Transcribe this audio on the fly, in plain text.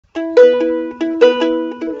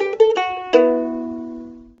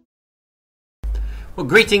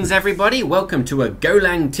Greetings everybody, welcome to a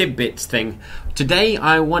Golang tidbits thing. Today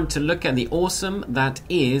I want to look at the awesome that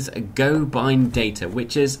is go-bindata,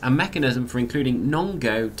 which is a mechanism for including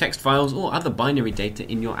non-Go text files or other binary data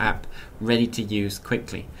in your app ready to use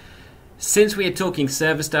quickly. Since we are talking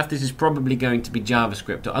server stuff, this is probably going to be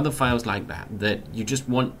JavaScript or other files like that you just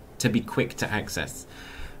want to be quick to access.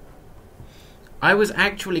 I was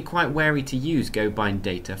actually quite wary to use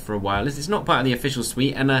go-bindata for a while, as it's not part of the official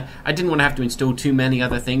suite, and I didn't want to have to install too many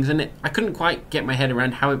other things, and I couldn't quite get my head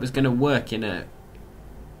around how it was going to work in a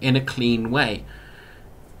clean way.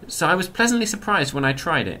 So I was pleasantly surprised when I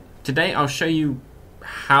tried it. Today I'll show you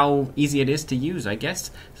how easy it is to use, I guess.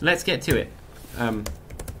 So let's get to it.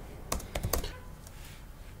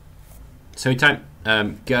 So we type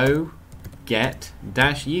go get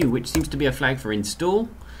 -u, which seems to be a flag for install.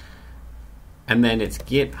 And then it's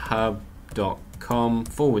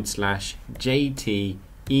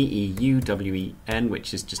github.com/JTEEUWEN,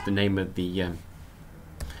 which is just the name of the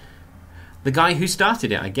guy who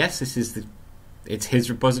started it, I guess. It's his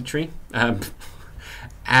repository.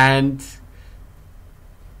 And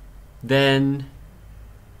then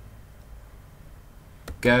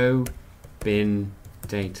go bin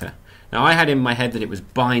data. Now I had in my head that it was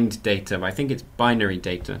bind data, but I think it's binary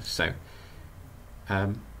data. So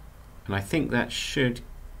and I think that should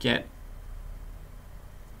get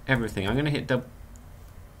everything. I'm going to hit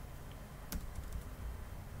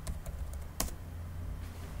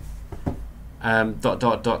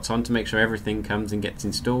dots on to make sure everything comes and gets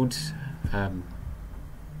installed. And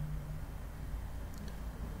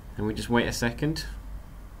we just wait a second.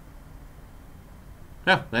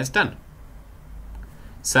 Oh, that's done.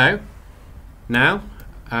 So now,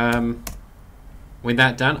 with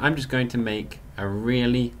that done, I'm just going to make a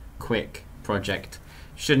really quick project.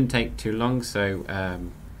 Shouldn't take too long, so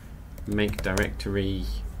make directory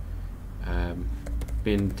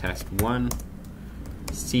bin test1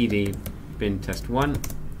 cd bin test1.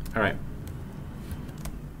 Alright.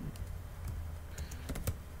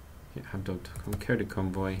 Hub.com coded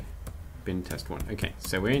convoy bin test1. Okay,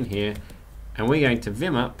 so we're in here and we're going to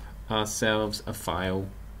vim up ourselves a file,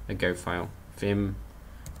 a Go file, vim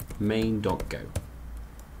main.go.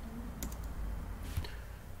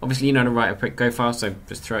 Obviously you know how to write a quick Go file, so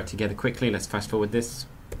just throw it together quickly. Let's fast forward this.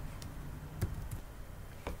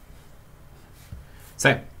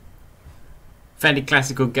 So, fairly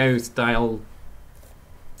classical Go style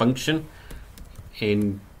function.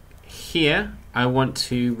 In here, I want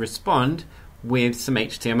to respond with some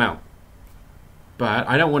HTML. But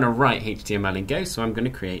I don't want to write HTML in Go, so I'm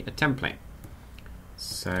going to create a template.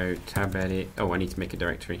 So, tab edit. Oh, I need to make a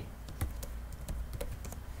directory.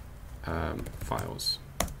 Files.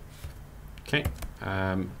 Okay,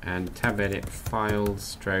 and tab edit file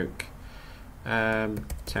stroke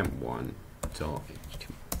temp1.html.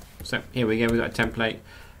 So here we go, we've got a template.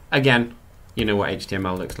 Again, you know what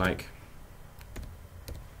HTML looks like.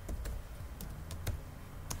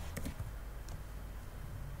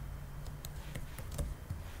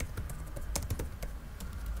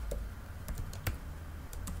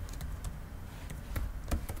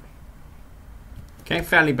 Okay,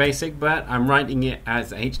 fairly basic, but I'm writing it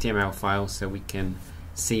as a HTML file so we can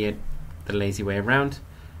see it the lazy way around.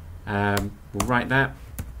 We'll write that.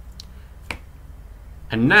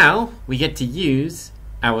 And now we get to use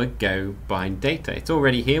our go-bindata. It's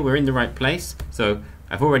already here, we're in the right place. So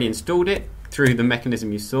I've already installed it through the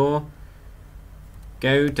mechanism you saw.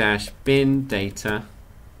 Go-bin data.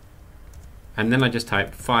 And then I just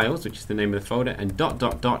type files, which is the name of the folder, and ...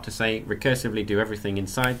 to say recursively do everything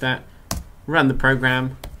inside that. Run the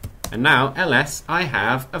program, and now ls I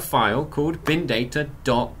have a file called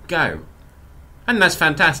bindata.go, and that's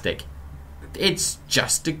fantastic. It's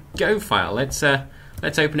just a Go file. Let's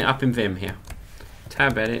open it up in Vim here.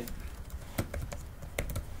 Tab edit.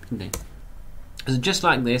 So just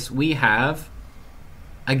like this, we have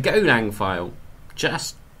a Golang file.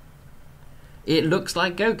 It looks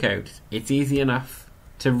like Go code. It's easy enough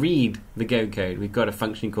to read the Go code. We've got a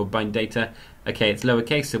function called bindata. Okay, it's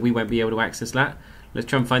lowercase, so we won't be able to access that. Let's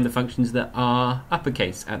try and find the functions that are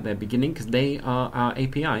uppercase at their beginning, because they are our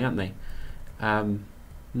API, aren't they?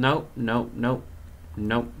 No.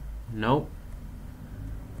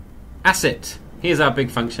 Asset. Here's our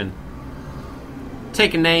big function.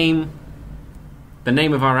 Take a name, the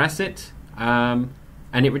name of our asset, and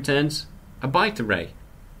it returns a byte array,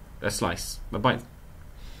 a slice, a byte.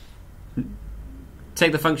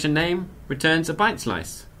 Take the function name, returns a byte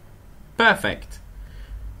slice. Perfect.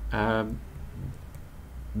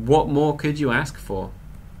 What more could you ask for?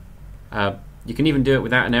 You can even do it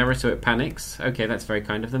without an error so it panics. Okay, that's very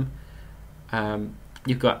kind of them.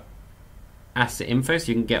 You've got asset info, so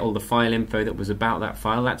you can get all the file info that was about that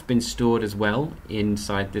file. That's been stored as well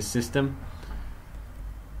inside this system.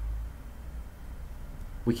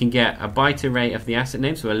 We can get a byte array of the asset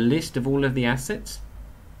name, so a list of all of the assets.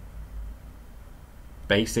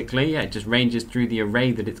 Basically, yeah, it just ranges through the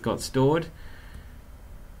array that it's got stored.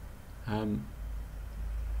 And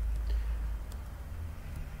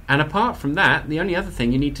apart from that, the only other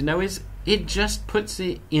thing you need to know is it just puts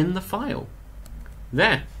it in the file.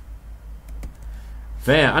 There,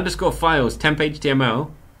 underscore files temp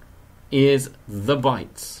HTML is the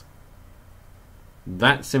bytes.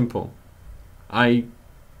 That simple. I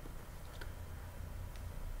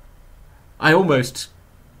almost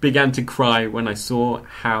began to cry when I saw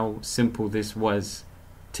how simple this was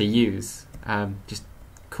to use. Just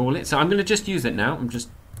call it. So I'm going to just use it now. I'm just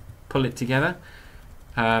pull it together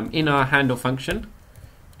in our handle function.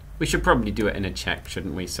 We should probably do it in a check,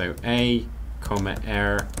 shouldn't we? So a comma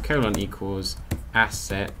error colon equals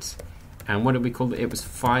asset, and what did we call it? It was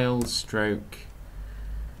file stroke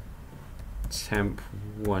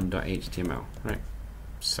temp1.html, right?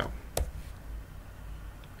 So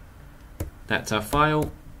that's our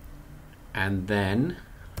file, and then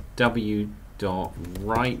w.write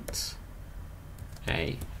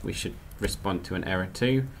a, we should respond to an error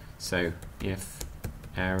too. So if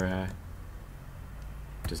error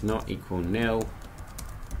does not equal nil,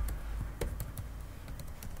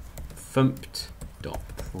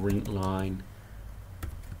 thumped.println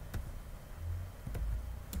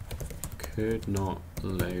could not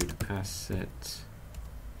load asset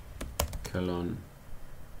colon,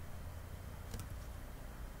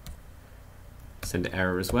 send an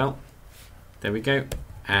error as well. There we go.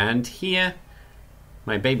 And here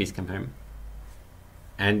my babies come home,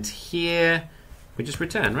 and here we just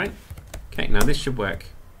return, right? Okay, now this should work.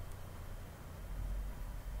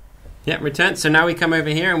 Yeah, return. So now we come over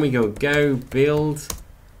here and we go build.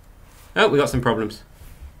 Oh, we got some problems.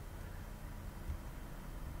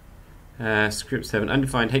 Script 7,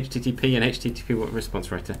 undefined HTTP and HTTP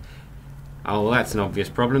response writer. Oh, well, that's an obvious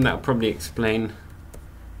problem. That'll probably explain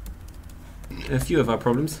a few of our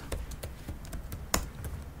problems.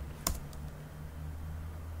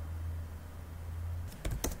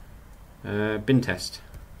 Bin test.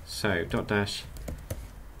 So dot dash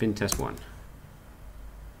bin test 1.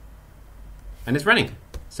 And it's running.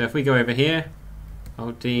 So if we go over here,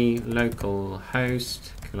 Alt D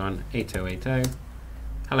localhost colon 8080.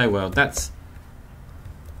 Hello world. That's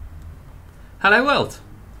hello world.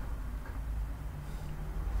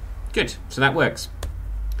 Good. So that works.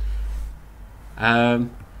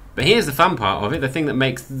 But here's the fun part of it. The thing that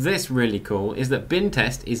makes this really cool is that bin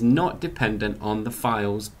test is not dependent on the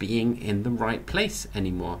files being in the right place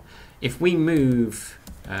anymore. If we move,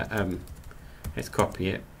 let's copy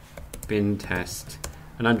it, bin test,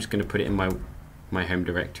 and I'm just going to put it in my home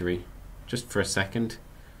directory just for a second.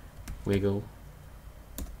 Wiggle.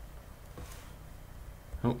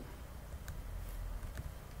 Oh.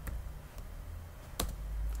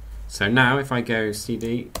 So now if I go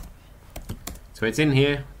cd, so it's in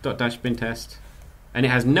here, dot dash bin test, and it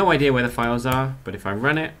has no idea where the files are, but if I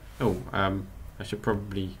run it, I should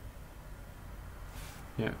probably,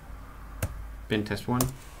 yeah, bin test 1.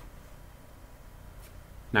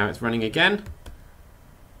 Now it's running again.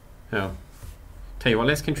 Oh, tell you what,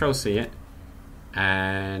 let's control C it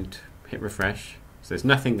and hit refresh. So there's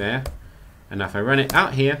nothing there. And now if I run it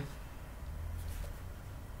out here,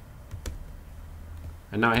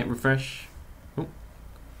 and now I hit refresh,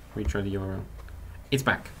 retry the URL, it's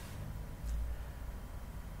back.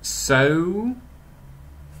 So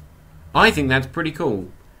I think that's pretty cool.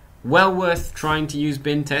 Well worth trying to use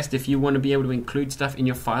bin test if you want to be able to include stuff in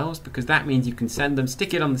your files, because that means you can send them,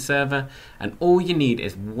 stick it on the server, and all you need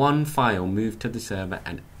is one file moved to the server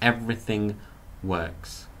and everything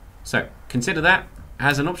works. So consider that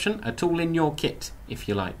as an option, a tool in your kit if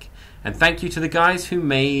you like. And thank you to the guys who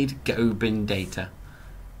made go-bindata.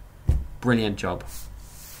 Brilliant job.